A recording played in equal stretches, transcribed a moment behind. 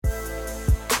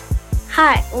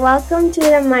Hi, welcome to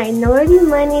the Minority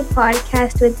Money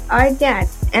podcast with our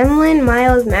dads, Emlyn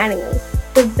Miles Mattingly,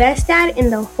 the best dad in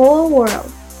the whole world.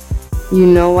 You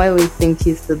know why we think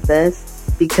he's the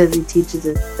best? Because he teaches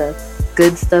us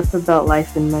good stuff about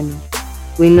life and money.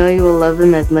 We know you will love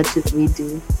him as much as we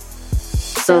do.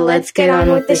 So let's get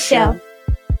on with the show.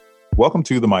 Welcome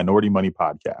to the Minority Money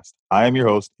podcast. I am your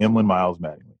host, Emlyn Miles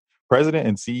Mattingly, President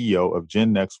and CEO of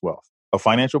Gen Next Wealth, a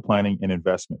financial planning and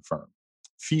investment firm.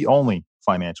 Fee-only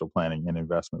financial planning and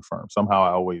investment firm. Somehow I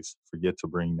always forget to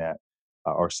bring that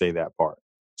or say that part.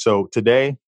 So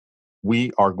today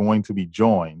we are going to be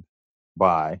joined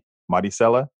by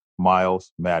Maricela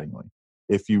Miles Mattingly.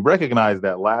 If you recognize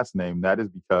that last name, that is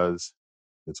because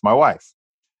it's my wife.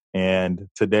 And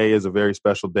today is a very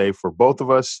special day for both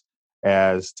of us,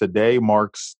 as today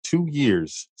marks 2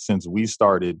 years since we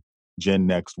started Gen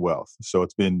Next Wealth. So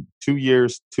it's been 2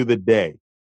 years to the day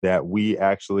that we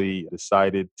actually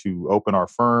decided to open our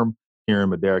firm here in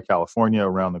Madera, California,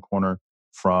 around the corner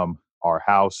from our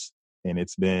house. And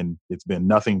it's been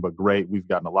nothing but great. We've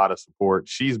gotten a lot of support.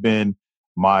 She's been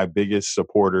my biggest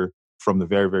supporter from the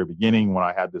very, very beginning, when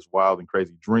I had this wild and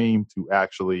crazy dream to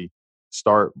actually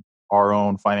start our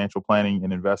own financial planning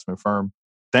and investment firm.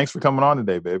 Thanks for coming on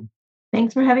today, babe.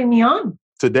 Thanks for having me on.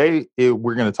 Today,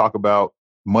 we're going to talk about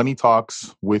money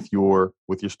talks with your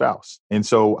spouse. And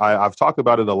so I've talked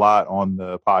about it a lot on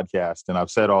the podcast, and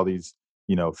I've said all these,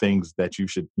 things that you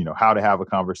should, how to have a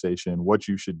conversation, what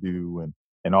you should do,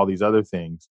 and all these other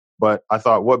things. But I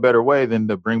thought, what better way than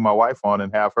to bring my wife on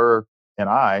and have her and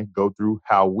I go through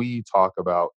how we talk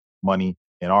about money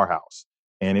in our house.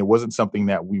 And it wasn't something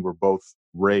that we were both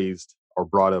raised or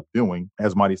brought up doing.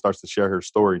 As Marty starts to share her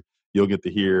story, you'll get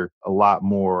to hear a lot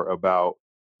more about,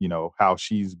 how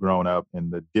she's grown up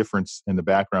and the difference in the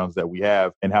backgrounds that we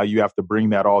have, and how you have to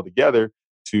bring that all together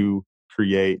to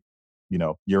create,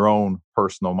 your own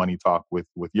personal money talk with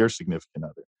your significant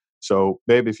other. So,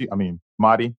 babe,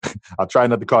 Marty, I'll try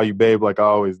not to call you babe like I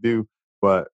always do,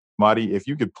 but Marty, if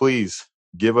you could please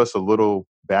give us a little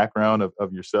background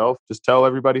of yourself, just tell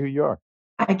everybody who you are.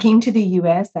 I came to the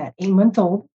U.S. at 8 months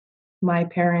old. My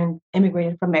parents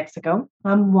immigrated from Mexico.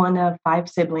 I'm one of 5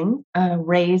 siblings,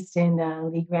 raised in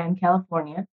Lee Grande,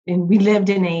 California. And we lived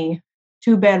in a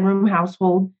 2-bedroom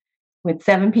household with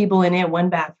 7 people in it, 1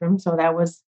 bathroom. So that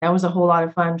was a whole lot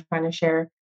of fun, trying to share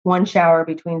 1 shower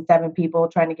between 7 people,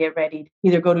 trying to get ready to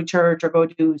either go to church or go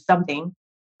do something.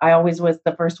 I always was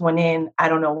the first one in. I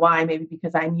don't know why, maybe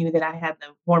because I knew that I had the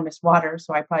warmest water.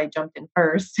 So I probably jumped in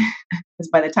first,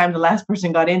 because by the time the last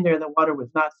person got in there, the water was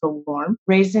not so warm.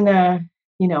 Raised in a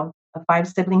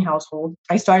 5-sibling household.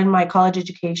 I started my college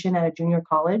education at a junior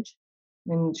college.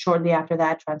 And shortly after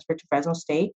that, transferred to Fresno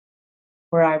State,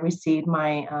 where I received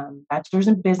my bachelor's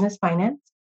in business finance.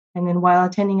 And then while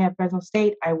attending at Fresno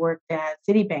State, I worked at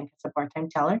Citibank as a part-time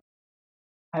teller.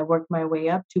 I worked my way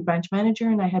up to branch manager,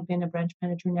 and I have been a branch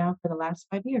manager now for the last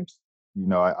 5 years.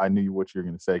 I knew what you were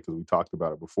going to say because we talked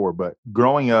about it before. But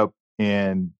growing up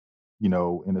in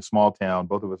a small town,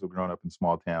 both of us have grown up in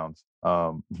small towns.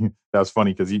 That's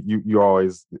funny because you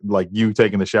always like you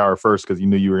taking the shower first because you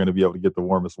knew you were going to be able to get the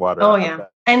warmest water. Oh, yeah.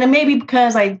 And then maybe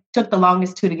because I took the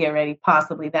longest to get ready,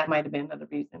 possibly that might have been another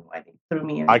reason why they threw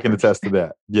me in. I can attest to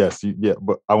that. Yes.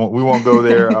 But we won't go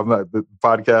there. I'm not the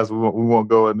podcast. We won't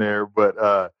go in there.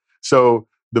 But so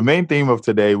the main theme of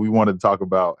today, we wanted to talk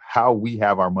about how we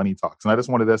have our money talks. And I just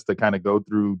wanted us to kind of go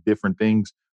through different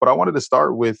things. But I wanted to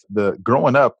start with the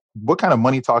growing up. What kind of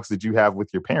money talks did you have with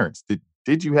your parents?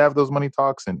 Did you have those money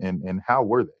talks, and how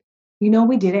were they?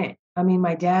 We didn't.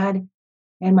 My dad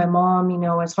and my mom,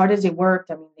 as hard as they worked,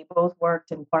 they both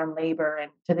worked in farm labor,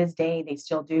 and to this day they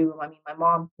still do. My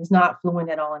mom is not fluent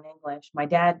at all in English. My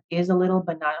dad is a little,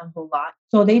 but not a whole lot.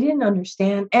 So they didn't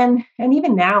understand. And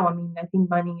even now, I think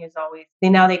money is always,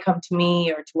 they come to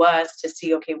me or to us to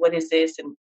see, okay, what is this?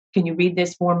 And can you read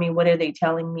this for me? What are they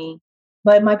telling me?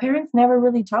 But my parents never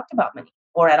really talked about money,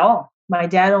 or at all.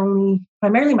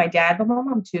 Primarily my dad, but my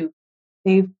mom too.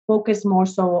 They focused more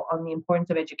so on the importance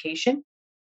of education.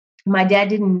 My dad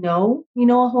didn't know,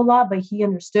 a whole lot, but he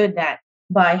understood that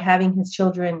by having his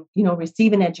children,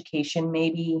 receive an education,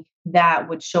 maybe that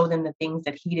would show them the things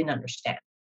that he didn't understand.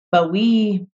 But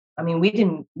we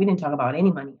didn't talk about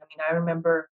any money. I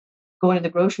remember going to the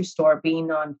grocery store,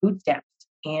 being on food stamps.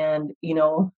 And,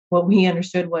 what we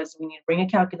understood was we need to bring a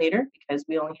calculator because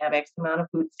we only have X amount of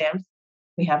food stamps.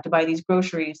 We have to buy these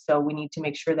groceries. So we need to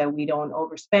make sure that we don't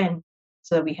overspend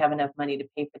so that we have enough money to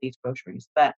pay for these groceries.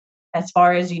 But as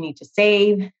far as you need to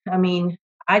save,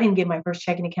 I didn't get my first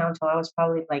checking account until I was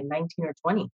probably like 19 or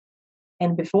 20.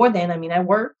 And before then, I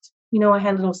worked, I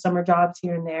had little summer jobs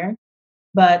here and there.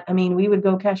 But I mean, we would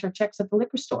go cash our checks at the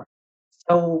liquor store.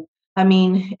 So, I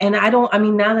mean, and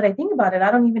now that I think about it,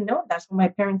 I don't even know if that's what my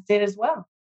parents did as well.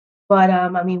 But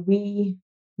I mean,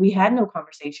 we had no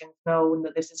conversations. No,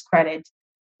 this is credit.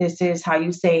 This is how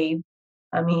you save.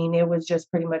 I mean, it was just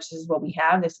pretty much, this is what we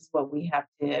have. This is what we have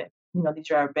to,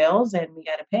 these are our bills and we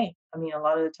got to pay. I mean, a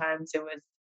lot of the times it was,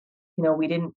 we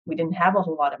didn't have a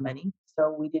whole lot of money.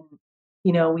 So we didn't,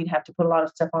 we'd have to put a lot of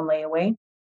stuff on layaway.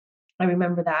 I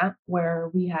remember that, where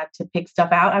we had to pick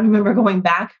stuff out. I remember going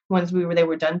back once they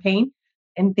were done paying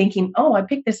and thinking, oh, I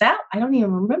picked this out. I don't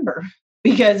even remember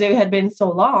because it had been so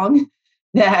long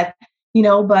that,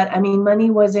 but I mean,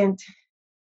 money wasn't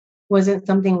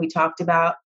something we talked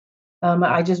about.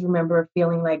 I just remember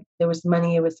feeling like there was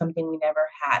money. It was something we never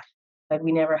had. Like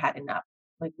we never had enough.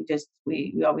 Like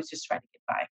we always just tried to get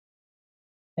by,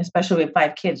 especially with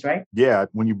 5 kids, right? Yeah.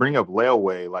 When you bring up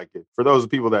layaway, like for those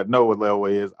people that know what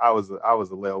layaway is, I was a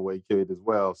layaway kid as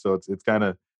well. So it's kind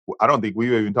of, I don't think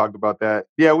we've even talked about that.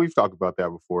 Yeah, we've talked about that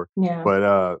before. Yeah.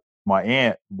 But my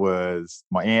aunt,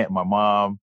 my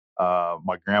mom,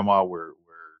 my grandma were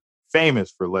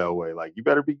famous for layaway. Like, you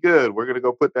better be good. We're gonna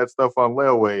go put that stuff on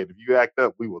layaway, and if you act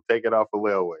up, we will take it off of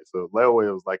layaway. So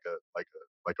layaway was like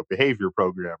a behavior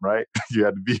program, right? You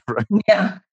had to be right.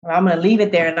 Yeah. I'm going to leave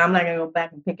it there and I'm not going to go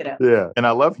back and pick it up. Yeah. And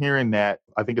I love hearing that.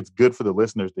 I think it's good for the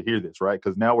listeners to hear this, right?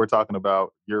 Because now we're talking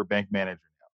about you're a bank manager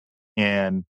now.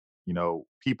 And,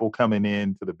 people coming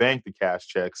into the bank to cash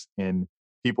checks, and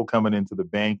people coming into the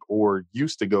bank or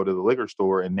used to go to the liquor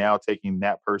store and now taking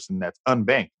that person that's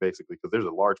unbanked, basically, because there's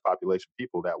a large population of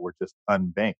people that were just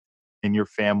unbanked. In your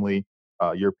family,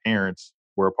 your parents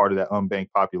were a part of that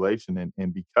unbanked population.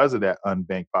 And because of that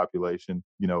unbanked population,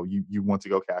 you want to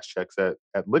go cash checks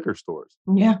at liquor stores.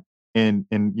 Yeah. And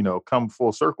come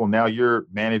full circle. Now you're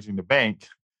managing the bank,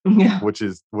 yeah, which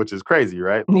is crazy,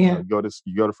 right? Yeah. You go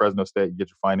to Fresno State, you get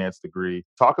your finance degree.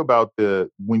 Talk about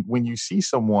when you see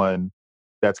someone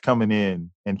that's coming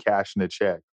in and cashing a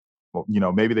check. Well,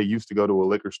 maybe they used to go to a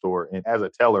liquor store, and as a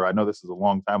teller, I know this is a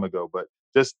long time ago, but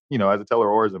just, as a teller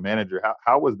or as a manager,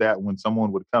 how was that when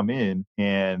someone would come in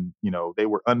and, they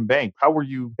were unbanked? How were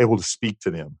you able to speak to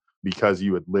them because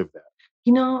you had lived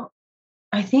that?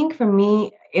 I think for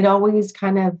me, it always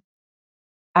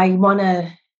I want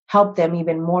to help them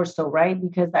even more so, right?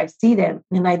 Because I see them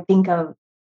and I think of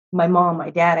my mom, my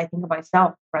dad, I think of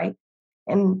myself, right?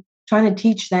 And trying to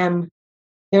teach them,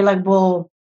 they're like, well,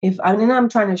 I'm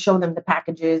trying to show them the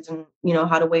packages and,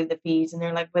 how to waive the fees. And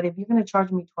they're like, but if you're going to charge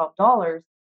me $12,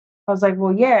 I was like,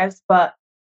 well, yes, but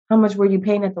how much were you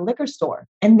paying at the liquor store?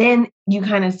 And then you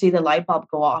kind of see the light bulb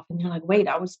go off and you're like, wait,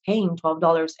 I was paying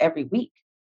 $12 every week.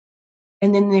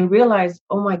 And then they realize,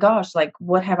 oh my gosh, like,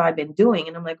 what have I been doing?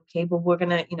 And I'm like, okay, well, we're going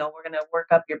to work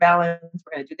up your balance.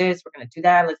 We're going to do this. We're going to do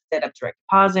that. Let's set up direct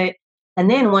deposit.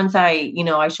 And then once I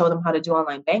show them how to do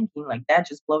online banking, like that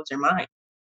just blows their mind.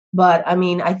 But I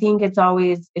mean, I think it's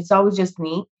always just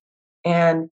neat.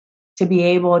 And to be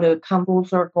able to come full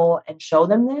circle and show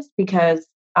them this, because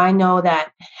I know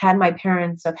that had my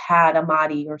parents have had a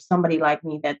Madi or somebody like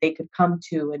me that they could come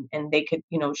to and they could,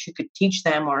 she could teach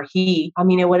them, or it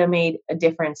would have made a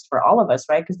difference for all of us,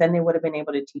 right? Because then they would have been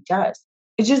able to teach us.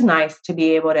 It's just nice to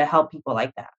be able to help people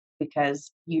like that,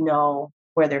 because you know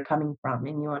where they're coming from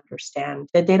and you understand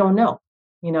that they don't know,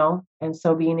 and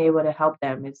so being able to help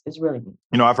them is really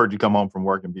neat. I've heard you come home from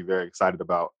work and be very excited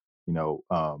about,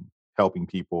 helping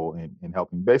people and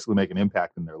helping basically make an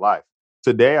impact in their life.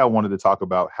 Today, I wanted to talk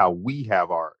about how we have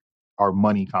our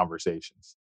money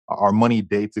conversations, our money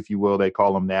dates, if you will. They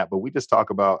call them that. But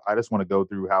I just want to go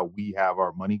through how we have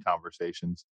our money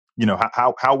conversations,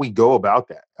 how we go about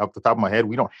that. Off the top of my head,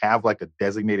 we don't have like a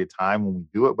designated time when we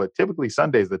do it, but typically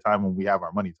Sunday is the time when we have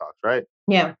our money talks, right?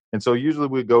 Yeah. And so usually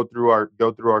we go through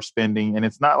our spending, and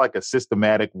it's not like a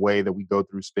systematic way that we go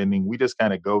through spending. We just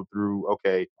kind of go through,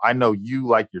 okay, I know you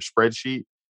like your spreadsheet.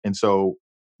 And so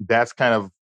that's kind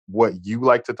of what you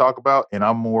like to talk about. And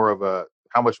I'm more of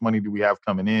how much money do we have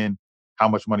coming in? How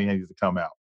much money needs to come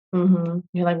out? Mm-hmm.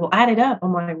 You're like, well, add it up.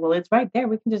 I'm like, well, it's right there.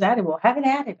 We can just add it. We'll have it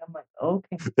added. I'm like,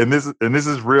 okay. And this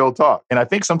is real talk. And I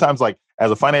think sometimes, like,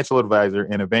 as a financial advisor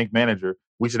and a bank manager,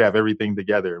 we should have everything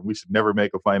together, and we should never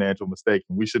make a financial mistake,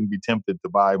 and we shouldn't be tempted to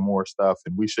buy more stuff,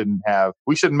 and we shouldn't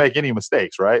make any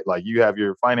mistakes, right? Like, you have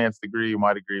your finance degree,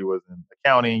 my degree was in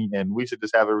accounting, and we should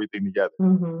just have everything together.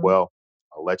 Mm-hmm. Well,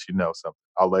 I'll let you know something.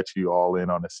 I'll let you all in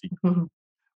on a secret. Mm-hmm.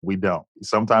 We don't.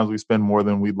 Sometimes we spend more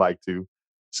than we'd like to.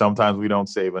 Sometimes we don't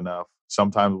save enough.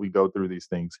 Sometimes we go through these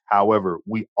things. However,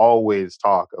 we always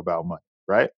talk about money,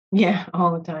 right? Yeah,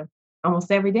 all the time.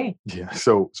 Almost every day. Yeah.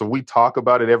 So we talk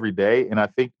about it every day. And I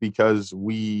think because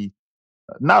we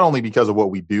not only because of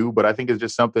what we do, but I think it's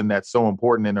just something that's so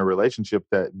important in a relationship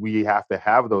that we have to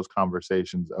have those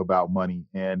conversations about money.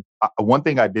 And one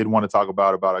thing I did want to talk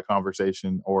about a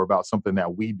conversation or about something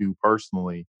that we do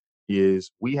personally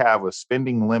is we have a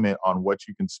spending limit on what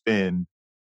you can spend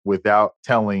without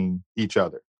telling each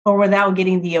other. Or without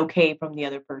getting the okay from the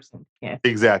other person. Yeah.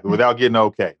 Exactly. Without getting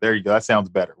okay. There you go. That sounds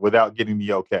better. Without getting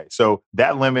the okay. So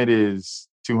that limit is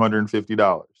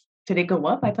 $250. Did it go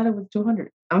up? I thought it was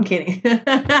 200. I'm kidding.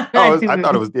 I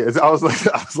thought it was. Yeah, I was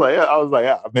like,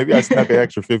 yeah, maybe I snuck an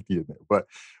extra 50 in there, but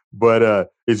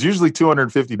it's usually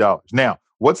 $250. Now,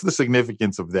 what's the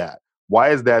significance of that? Why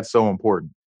is that so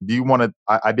important? Do you want to?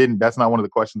 I didn't. That's not one of the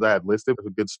questions I had listed. It's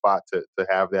a good spot to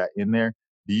have that in there.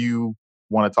 Do you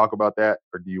want to talk about that,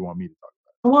 or do you want me to talk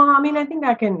about it? Well, I mean, I think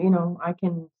I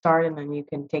can start and then you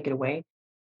can take it away.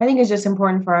 I think it's just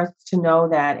important for us to know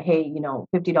that, hey,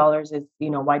 $50 is,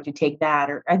 why'd you take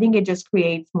that? Or I think it just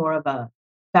creates more of a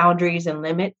boundaries and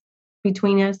limits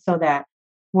between us so that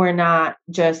we're not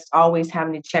just always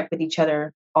having to check with each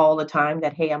other all the time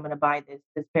that, hey, I'm going to buy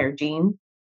this pair of jeans,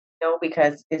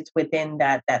 because it's within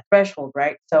that threshold,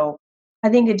 right? So I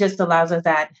think it just allows us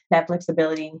that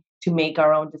flexibility to make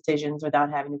our own decisions without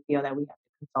having to feel that we have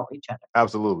to consult each other.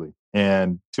 Absolutely.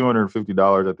 And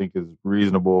 $250, I think, is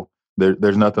reasonable.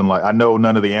 There's nothing like, I know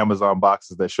none of the Amazon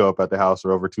boxes that show up at the house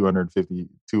are over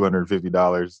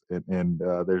 $250, and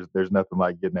there's nothing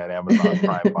like getting that Amazon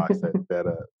Prime box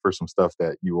that for some stuff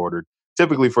that you ordered,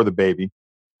 typically for the baby.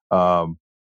 But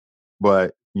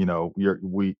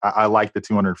I like the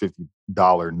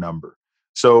 $250 number.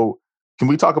 So can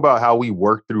we talk about how we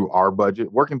work through our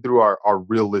budget, working through our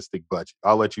realistic budget?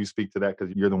 I'll let you speak to that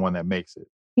because you're the one that makes it.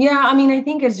 Yeah, I mean, I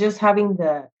think it's just having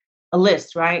a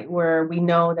list, right? Where we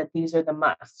know that these are the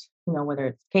must, whether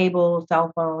it's cable,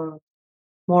 cell phone,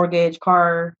 mortgage,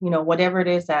 car, whatever it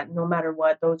is, that no matter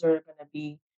what, those are going to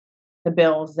be the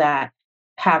bills that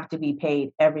have to be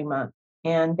paid every month.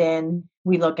 And then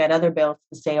we look at other bills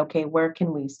to say, okay, where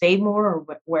can we save more or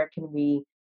where can we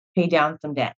pay down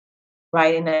some debt,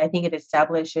 right? And I think it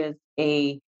establishes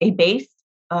a base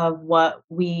of what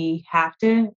we have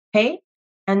to pay.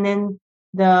 And then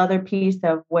the other piece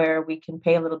of where we can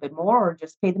pay a little bit more or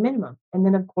just pay the minimum. And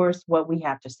then, of course, what we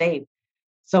have to save.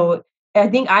 So I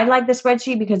think I like the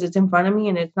spreadsheet because it's in front of me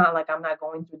and it's not like I'm not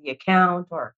going through the account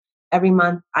or every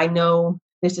month I know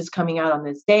this is coming out on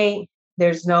this date.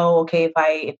 There's no, okay, if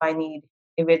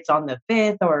it's on the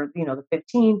 5th or, the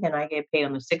 15th and I get paid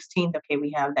on the 16th, okay,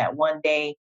 we have that 1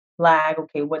 day lag.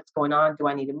 Okay, what's going on? Do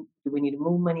we need to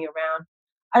move money around?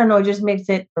 I don't know. It just makes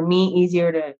it for me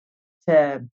easier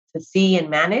to see and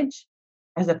manage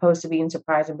as opposed to being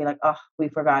surprised and be like, oh, we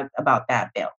forgot about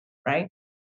that bill, right?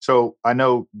 So I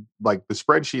know like the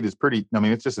spreadsheet is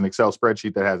it's just an Excel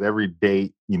spreadsheet that has every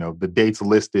date, the dates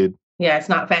listed. Yeah, it's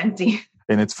not fancy.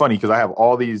 And it's funny because I have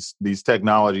all these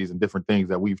technologies and different things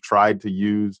that we've tried to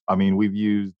use. I mean, we've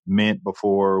used Mint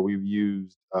before, we've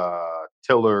used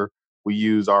Tiller, we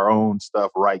use our own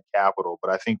stuff, Right Capital.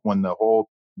 But I think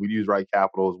we use Right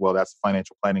Capital as well. That's the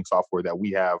financial planning software that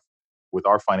we have with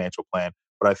our financial plan.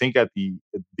 But I think at the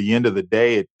end of the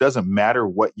day, it doesn't matter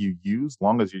what you use,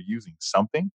 long as you're using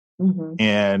something. Mm-hmm.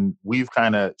 And we've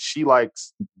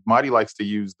Marty likes to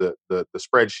use the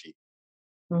spreadsheet.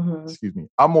 Mm-hmm. Excuse me.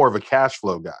 I'm more of a cash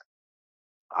flow guy.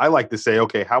 I like to say,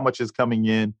 okay, how much is coming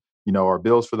in? Our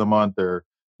bills for the month are,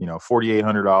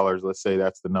 $4,800. Let's say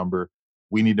that's the number.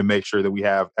 We need to make sure that we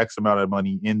have X amount of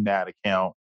money in that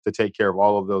account to take care of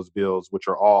all of those bills, which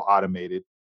are all automated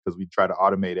because we try to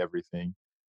automate everything.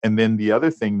 And then the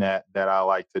other thing that I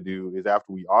like to do is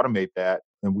after we automate that,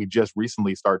 and we just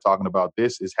recently started talking about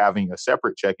this, is having a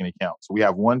separate checking account. So we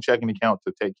have one checking account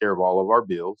to take care of all of our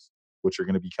bills, which are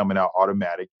going to be coming out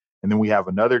automatic. And then we have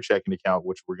another checking account,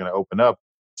 which we're going to open up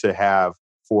to have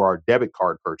for our debit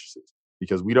card purchases,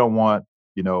 because we don't want,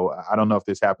 I don't know if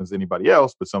this happens to anybody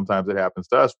else, but sometimes it happens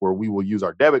to us where we will use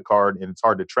our debit card and it's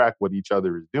hard to track what each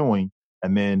other is doing.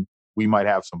 And then we might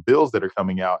have some bills that are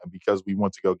coming out. And because we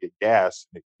want to go get gas,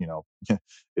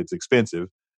 it's expensive.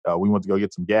 We want to go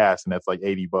get some gas and that's like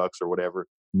 $80 or whatever.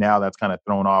 Now that's kind of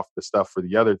thrown off the stuff for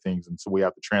the other things. And so we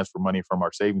have to transfer money from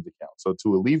our savings account. So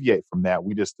to alleviate from that,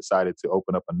 we just decided to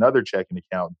open up another checking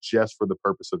account just for the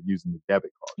purpose of using the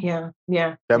debit card.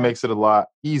 Yeah. That makes it a lot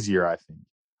easier, I think.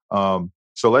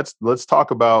 So let's talk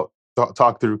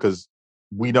through, because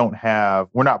we're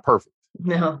not perfect.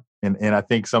 No. And I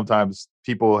think sometimes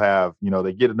people have,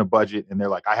 they get in a budget and they're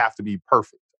like, I have to be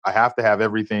perfect. I have to have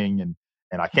everything and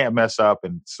I can't mess up,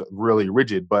 and it's really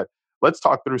rigid. But let's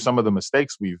talk through some of the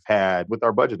mistakes we've had with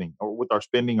our budgeting or with our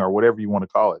spending or whatever you want to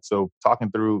call it. So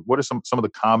talking through what are some of the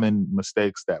common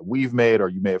mistakes that we've made or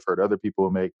you may have heard other people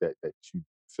make that you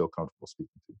feel comfortable speaking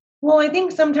to. Well, I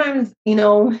think sometimes,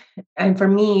 and for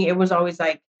me, it was always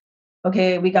like,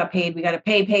 okay, we got paid. We got to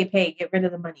pay, get rid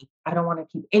of the money. I don't want to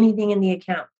keep anything in the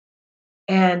account.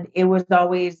 And it was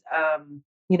always,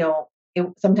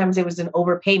 sometimes it was an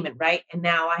overpayment, right? And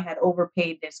now I had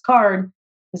overpaid this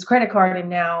credit card, and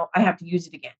now I have to use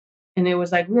it again. And it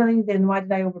was like, really? Then why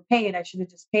did I overpay it? I should have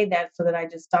just paid that so that I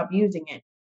just stopped using it.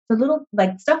 So little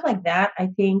like stuff like that, I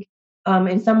think.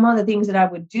 And some other things that I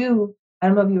would do, I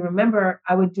don't know if you remember,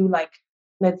 I would do like,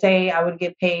 let's say I would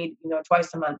get paid,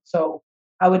 twice a month. So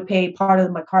I would pay part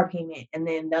of my car payment and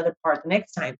then the other part the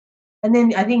next time. And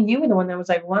then I think you were the one that was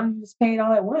like, why don't you just pay it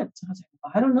all at once? I was like,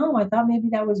 well, I don't know. I thought maybe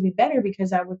that would be better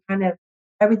because I would kind of,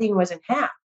 everything was in half.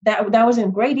 That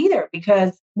wasn't great either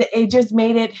because it just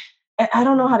made it, I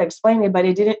don't know how to explain it, but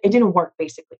it didn't work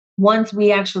basically. Once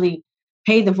we actually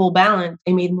paid the full balance,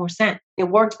 it made more sense. It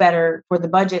worked better for the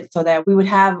budget so that we would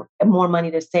have more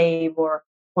money to save or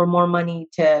more money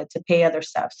to pay other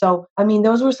stuff. So, I mean,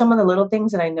 those were some of the little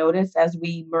things that I noticed as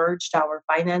we merged our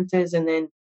finances. And then,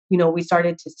 we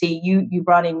started to see you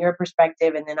brought in your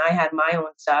perspective and then I had my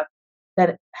own stuff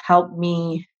that helped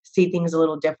me see things a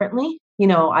little differently.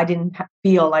 I didn't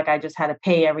feel like I just had to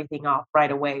pay everything off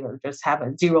right away or just have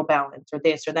a zero balance or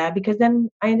this or that, because then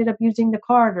I ended up using the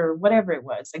card or whatever it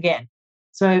was again.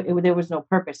 So there was no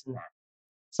purpose in that.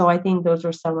 So I think those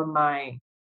were some of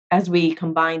as we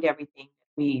combined everything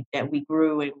that we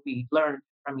grew and we learned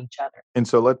from each other. And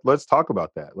so let's talk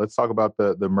about that. Let's talk about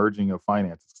the merging of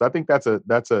finances, because I think that's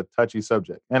a touchy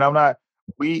subject. And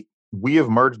we have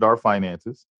merged our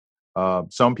finances.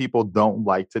 Some people don't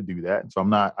like to do that. So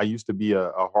I used to be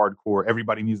a hardcore,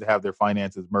 everybody needs to have their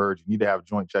finances merged. You need to have a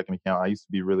joint checking account. I used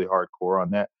to be really hardcore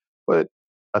on that. But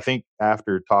I think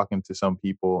after talking to some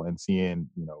people and seeing,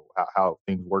 how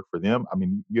things work for them, I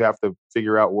mean, you have to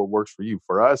figure out what works for you.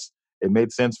 For us, it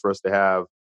made sense for us to have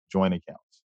joint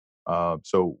accounts.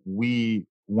 So we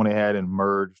went ahead and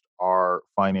merged our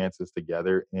finances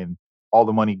together and all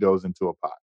the money goes into a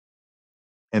pot.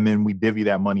 And then we divvy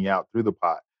that money out through the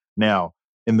pot. Now,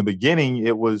 in the beginning,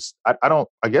 it was,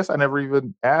 I guess I never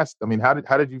even asked. I mean, how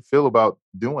did you feel about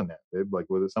doing that, babe? Like,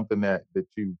 was it something that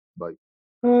you like?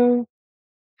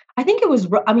 I think it was,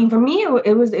 I mean, for me,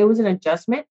 it was an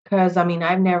adjustment because, I mean,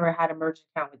 I've never had a merged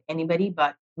account with anybody,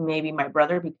 but maybe my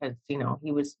brother, because,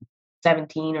 he was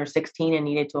 17 or 16 and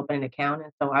needed to open an account.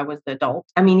 And so I was the adult.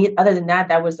 I mean, other than that,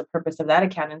 that was the purpose of that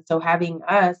account. And so having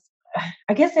us,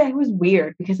 I guess it was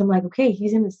weird because I'm like, okay,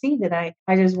 he's in the see that I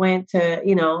just went to,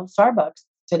 Starbucks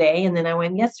today and then I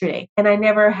went yesterday. And I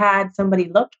never had somebody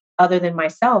look other than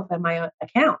myself at my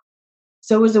account.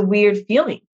 So it was a weird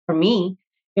feeling for me.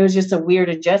 It was just a weird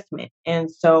adjustment. And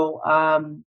so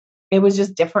it was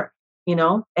just different,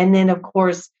 And then, of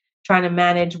course, trying to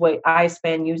manage what I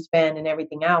spend, you spend, and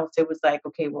everything else, it was like,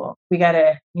 okay, well, we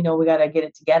gotta get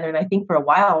it together. And I think for a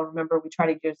while, I remember we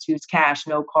tried to just use cash,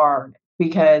 no card,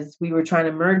 because we were trying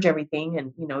to merge everything.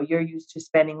 And, you're used to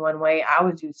spending one way. I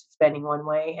was used to spending one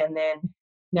way. And then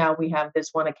now we have this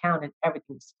one account and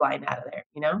everything's flying out of there,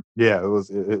 Yeah,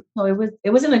 So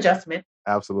it was an adjustment.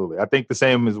 Absolutely. I think the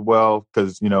same as well,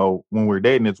 because, when we're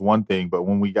dating, it's one thing, but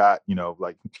when we got,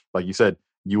 like you said,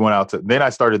 you went out then I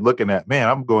started looking at, man,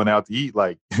 I'm going out to eat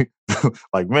like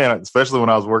man, especially when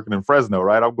I was working in Fresno,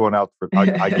 right? I'm going out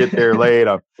I get there late.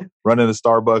 I'm running to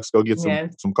Starbucks, go get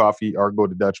some coffee or go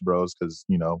to Dutch Bros because,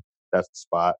 that's the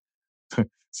spot.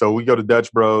 So we go to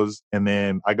Dutch Bros and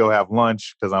then I go have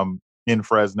lunch because I'm in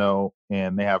Fresno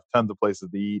and they have tons of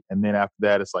places to eat. And then after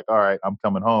that, it's like, all right, I'm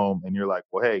coming home. And you're like,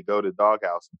 well, hey, go to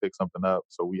Doghouse and pick something up.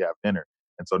 So we have dinner.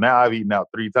 And so now I've eaten out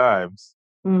 3 times,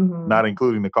 not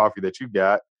including the coffee that you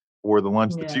got or the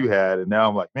lunch that you had. And now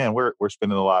I'm like, man, we're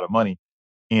spending a lot of money.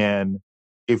 And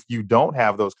if you don't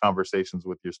have those conversations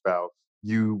with your spouse,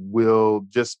 you will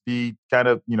just be kind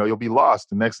of, you'll be lost.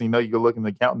 The next thing you know, you go look in the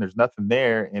account and there's nothing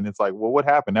there. And it's like, well, what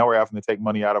happened? Now we're having to take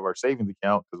money out of our savings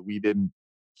account because we didn't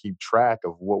keep track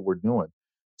of what we're doing.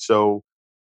 So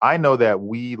I know that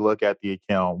we look at the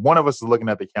account. One of us is looking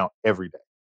at the account every day.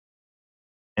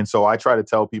 And so I try to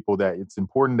tell people that it's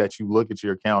important that you look at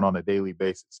your account on a daily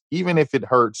basis, even if it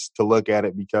hurts to look at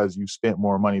it because you spent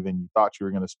more money than you thought you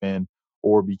were going to spend,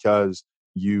 or because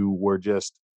you were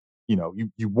just, you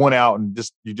went out and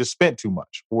you just spent too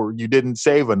much, or you didn't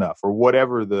save enough, or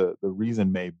whatever the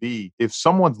reason may be. If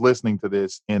someone's listening to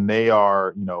this and they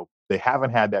are, they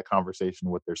haven't had that conversation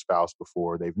with their spouse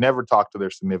before, they've never talked to their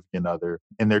significant other,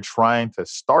 and they're trying to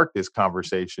start this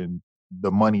conversation,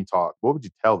 the money talk, what would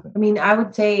you tell them? I mean, I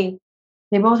would say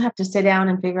they both have to sit down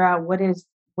and figure out what is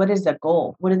the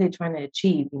goal, what are they trying to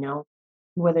achieve,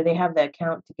 whether they have the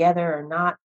account together or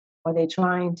not. Are they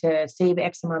trying to save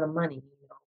X amount of money,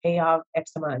 pay off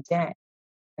X amount of debt?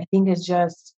 I think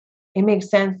it makes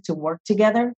sense to work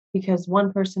together, because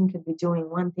one person could be doing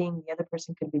one thing, the other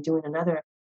person could be doing another.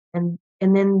 And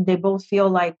then they both feel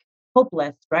like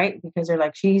hopeless, right? Because they're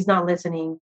like, she's not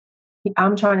listening.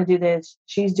 I'm trying to do this.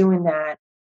 She's doing that.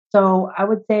 So I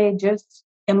would say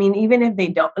even if they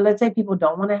don't, let's say people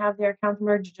don't want to have their accounts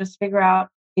merged, just figure out,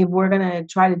 if we're going to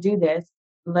try to do this,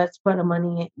 let's put our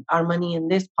money in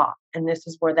this pot. And this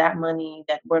is where that money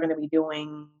that we're going to be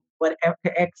doing whatever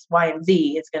X, Y, and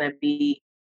Z is going to be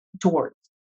towards.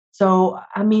 So,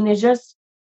 it's just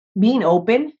being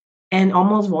open and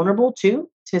almost vulnerable too,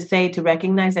 to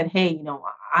recognize that, hey,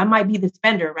 I might be the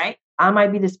spender, right? I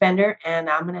might be the spender, and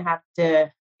I'm going to have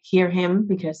to hear him,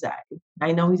 because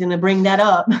I know he's going to bring that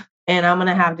up, and I'm going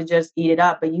to have to just eat it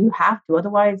up. But you have to,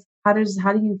 otherwise, how do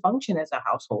you function as a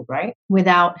household, right?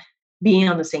 Without being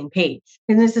on the same page.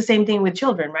 And it's the same thing with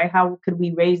children, right? How could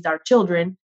we raise our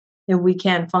children if we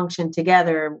can't function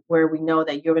together, where we know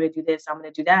that you're going to do this, I'm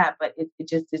going to do that, but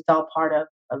it's all part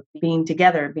of being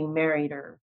together, being married,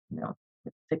 or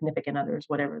with significant others,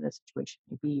 whatever the situation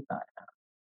may be. But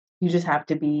you just have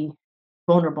to be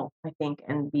vulnerable, I think,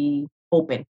 and be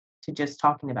open to just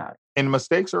talking about it. And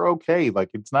mistakes are okay. Like,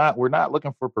 we're not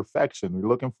looking for perfection. We're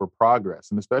looking for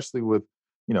progress. And especially with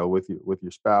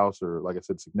your spouse, or, like I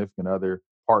said, significant other,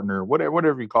 partner,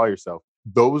 whatever you call yourself,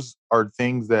 those are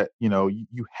things that,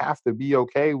 you have to be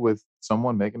okay with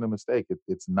someone making a mistake.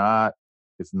 It's not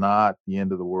the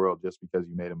end of the world just because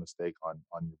you made a mistake on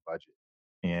your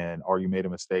budget, or you made a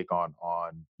mistake on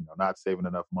not saving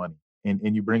enough money.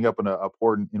 And you bring up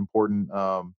an important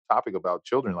topic about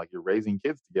children, like you're raising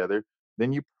kids together,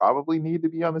 then you probably need to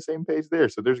be on the same page there.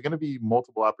 So there's going to be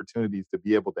multiple opportunities to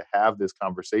be able to have this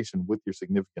conversation with your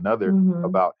significant other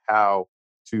about how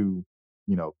to,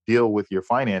 deal with your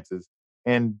finances,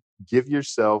 and give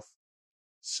yourself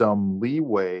some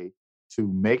leeway to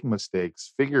make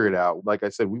mistakes, figure it out. Like I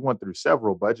said, we went through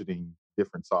several budgeting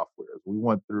different softwares. We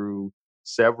went through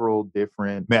several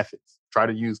different methods. Try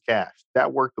to use cash.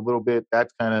 That worked a little bit.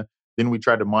 Then we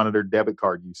tried to monitor debit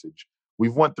card usage.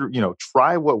 We've went through,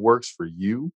 try what works for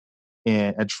you,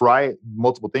 and try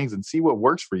multiple things and see what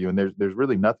works for you. And there's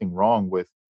really nothing wrong with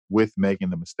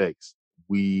making the mistakes.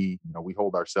 We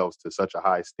hold ourselves to such a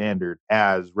high standard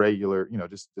as regular,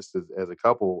 just as a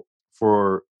couple.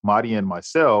 For Madi and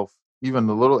myself, even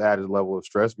a little added level of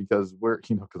stress, because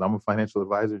because I'm a financial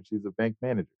advisor and she's a bank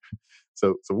manager.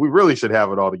 So we really should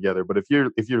have it all together. But if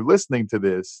you're listening to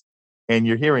this and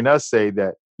you're hearing us say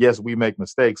that, yes, we make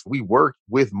mistakes, we work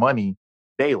with money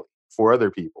daily for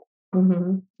other people.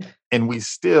 And we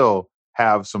still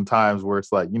have some times where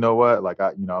it's like, you know what, like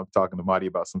I'm talking to Madi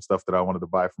about some stuff that I wanted to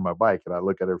buy for my bike, and I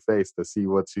look at her face to see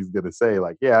what she's gonna say.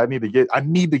 Like, yeah, I need to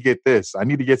get this. I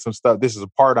need to get some stuff. This is a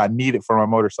part I need it for my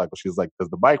motorcycle. She's like, does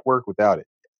the bike work without it?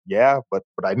 Yeah, but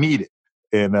I need it.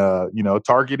 And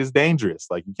Target is dangerous.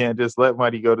 Like, you can't just let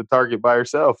Madi go to Target by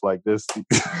herself like this.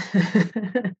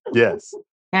 Yes.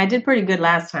 Yeah, I did pretty good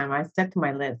last time. I stuck to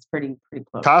my list pretty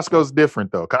close. Costco's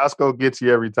different though. Costco gets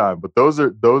you every time, but those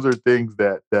are things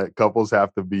that couples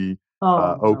have to be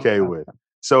okay with.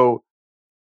 So,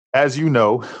 as you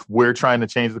know, we're trying to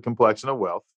change the complexion of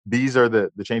wealth. These are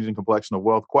the changing complexion of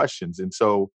wealth questions. And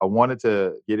so I wanted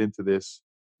to get into this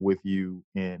with you.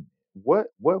 And what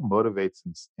motivates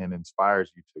and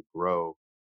inspires you to grow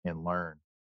and learn?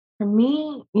 For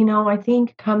me, I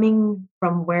think coming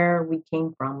from where we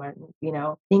came from, I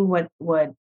think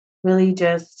what really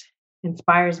just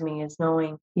inspires me is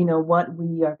knowing, what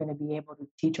we are going to be able to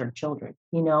teach our children,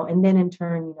 and then in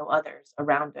turn, others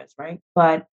around us, right?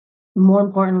 But more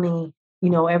importantly,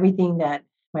 everything that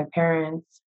my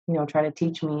parents, try to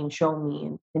teach me and show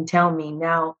me and tell me,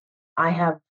 now I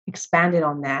have expanded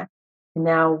on that. And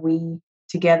now we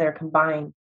together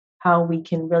combine how we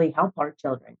can really help our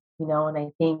children. And I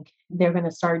think they're going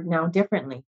to start now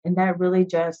differently. And that really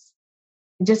it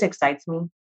just excites me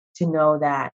to know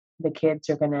that the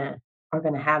kids are going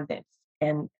to have this.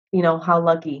 And, how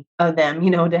lucky of them,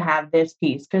 to have this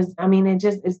piece. Because,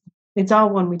 it's all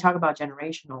when we talk about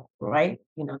generational, right?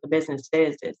 The business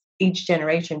is each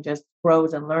generation just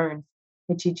grows and learns.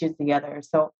 It teaches the other.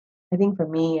 So I think for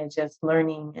me, it's just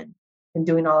learning and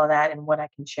doing all of that and what I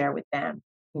can share with them,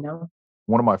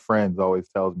 One of my friends always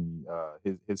tells me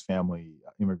his family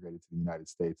immigrated to the United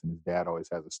States, and his dad always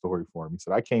has a story for him. He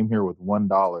said, I came here with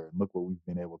 $1 and look what we've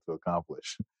been able to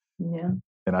accomplish. Yeah.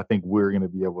 And I think we're going to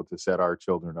be able to set our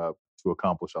children up to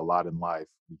accomplish a lot in life,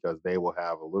 because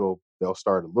they'll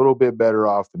start a little bit better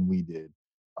off than we did.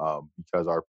 because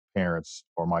our parents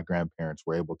or my grandparents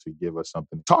were able to give us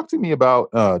something. Talk to me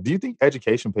about, do you think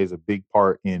education plays a big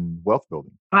part in wealth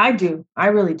building? I do. I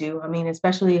really do. I mean,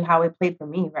 especially how it played for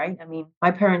me, right? I mean,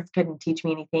 my parents couldn't teach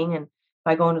me anything. And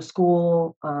by going to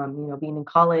school, being in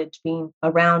college, being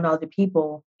around other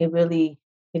people, it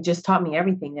just taught me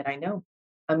everything that I know.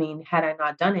 I mean, had I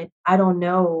not done it, I don't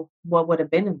know what would have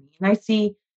been of me. And I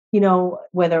see,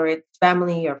 whether it's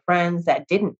family or friends that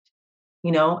didn't,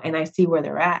 and I see where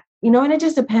they're at, and it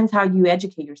just depends how you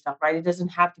educate yourself, right? It doesn't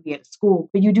have to be at a school,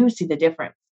 but you do see the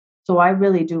difference. So I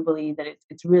really do believe that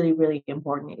it's really, really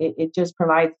important. It just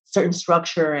provides certain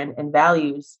structure and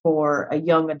values for a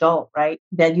young adult, right?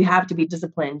 That you have to be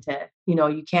disciplined to,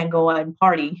 you can't go out and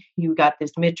party. You got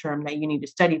this midterm that you need to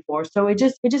study for. So it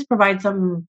just provides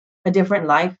a different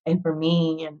life. And for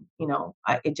me, and,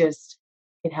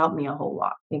 it helped me a whole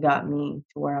lot. It got me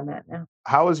to where I'm at now.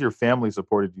 How has your family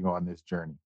supported you on this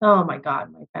journey? Oh my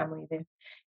God, my family,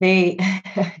 they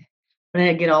I'm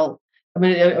gonna get all, I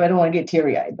don't want to get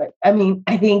teary eyed, but I mean,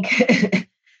 I think,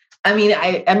 I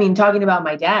mean, talking about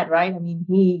my dad, right? I mean,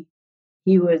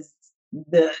 he was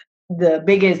the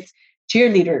biggest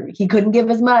cheerleader. He couldn't give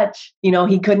as much,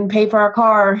 he couldn't pay for our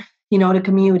car, to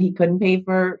commute. He couldn't pay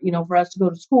for, for us to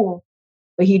go to school,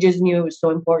 but he just knew it was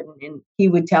so important. And he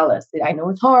would tell us that, I know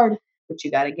it's hard, but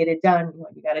you got to get it done.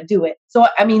 You got to do it. So,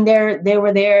 I mean, they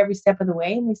were there every step of the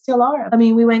way, and they still are. I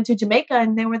mean, we went to Jamaica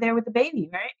and they were there with the baby,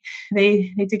 right?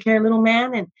 They took care of little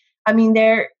man. And I mean,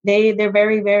 they're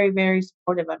very, very, very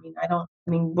supportive. I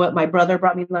mean, what my brother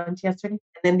brought me lunch yesterday.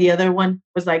 And then the other one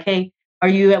was like, hey, are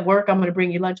you at work? I'm going to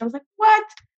bring you lunch. I was like,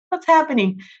 what's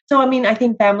happening? So, I mean, I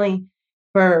think family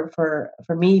for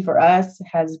me, for us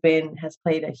has played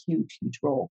a huge, huge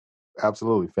role.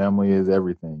 Absolutely. Family is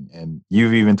everything. And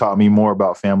you've even taught me more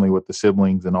about family with the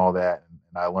siblings and all that.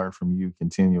 And I learn from you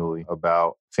continually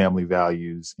about family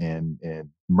values and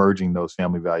merging those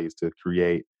family values to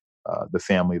create the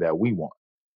family that we want.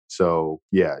 So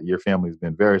yeah, your family's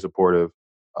been very supportive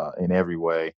in every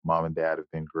way. Mom and dad have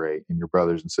been great, and your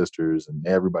brothers and sisters and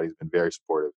everybody's been very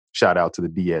supportive. Shout out to the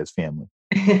Diaz family.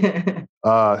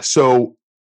 So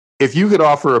if you could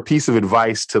offer a piece of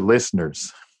advice to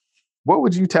listeners, what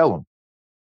would you tell them?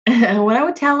 What I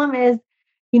would tell them is,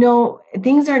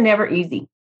 things are never easy.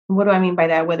 What do I mean by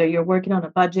that? Whether you're working on a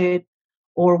budget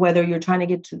or whether you're trying to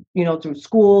get to, through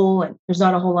school and there's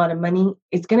not a whole lot of money,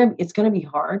 it's going to be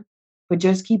hard, but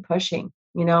just keep pushing,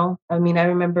 I mean, I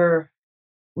remember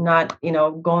not,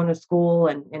 going to school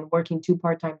and working 2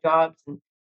 part-time jobs and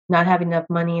not having enough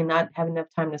money and not having enough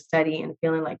time to study and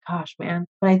feeling like, gosh, man.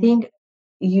 But I think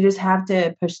you just have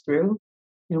to push through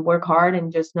and work hard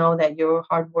and just know that your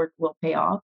hard work will pay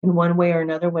off in one way or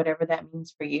another, whatever that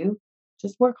means for you.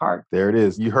 Just work hard. There it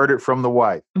is. You heard it from the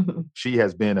wife. She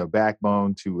has been a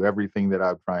backbone to everything that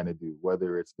I'm trying to do,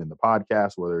 whether it's been the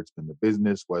podcast, whether it's been the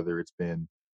business, whether it's been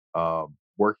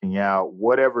working out,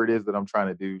 whatever it is that I'm trying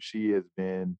to do. She has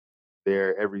been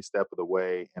there every step of the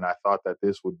way. And I thought that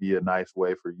this would be a nice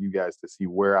way for you guys to see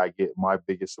where I get my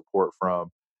biggest support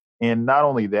from. And not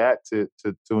only that,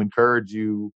 to encourage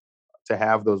you to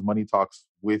have those money talks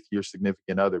with your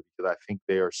significant other, because I think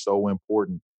they are so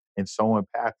important and so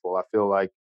impactful. I feel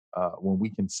like when we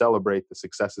can celebrate the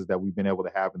successes that we've been able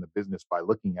to have in the business by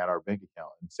looking at our bank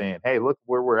account and saying, hey, look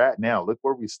where we're at now. Look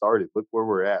where we started. Look where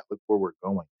we're at. Look where we're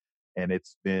going. And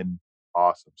it's been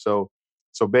awesome. So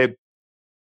babe,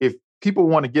 if people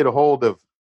want to get a hold of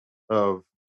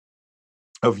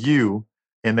you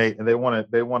and they want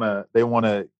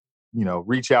to,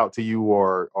 reach out to you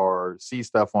or see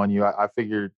stuff on you, I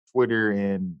figured Twitter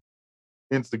and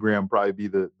Instagram probably be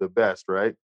the best,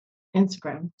 right?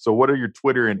 Instagram. So what are your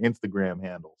Twitter and Instagram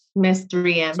handles? Miss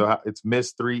 3M. So it's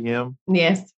Miss 3M?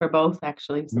 Yes, for both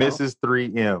actually. So. Mrs.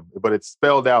 3M, but it's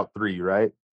spelled out 3,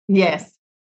 right? Yes.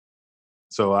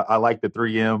 So I like the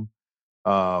 3M.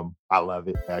 I love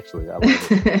it, actually. I love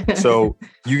it. So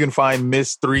you can find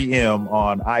Miss 3M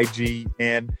on IG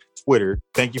and Twitter.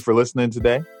 Thank you for listening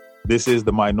today. This is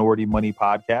the Minority Money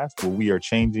Podcast, where we are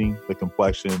changing the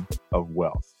complexion of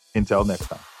wealth. Until next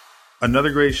time.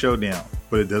 Another great showdown,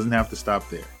 but it doesn't have to stop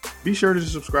there. Be sure to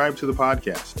subscribe to the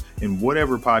podcast in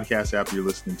whatever podcast app you're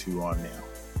listening to on now.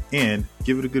 And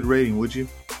give it a good rating, would you?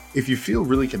 If you feel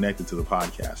really connected to the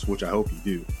podcast, which I hope you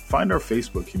do, find our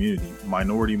Facebook community,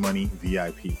 Minority Money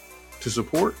VIP, to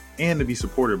support and to be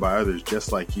supported by others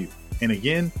just like you. And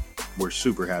again, we're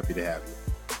super happy to have you.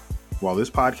 While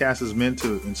this podcast is meant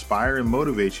to inspire and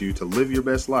motivate you to live your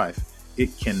best life,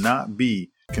 it cannot be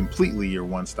completely your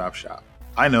one-stop shop.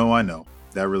 I know,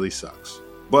 that really sucks.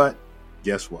 But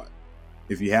guess what?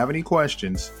 If you have any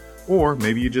questions, or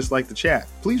maybe you just like to chat,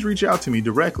 please reach out to me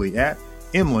directly at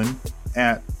Emlyn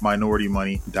at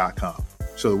minoritymoney.com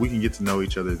so that we can get to know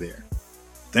each other there.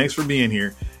 Thanks for being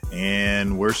here,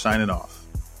 and we're signing off.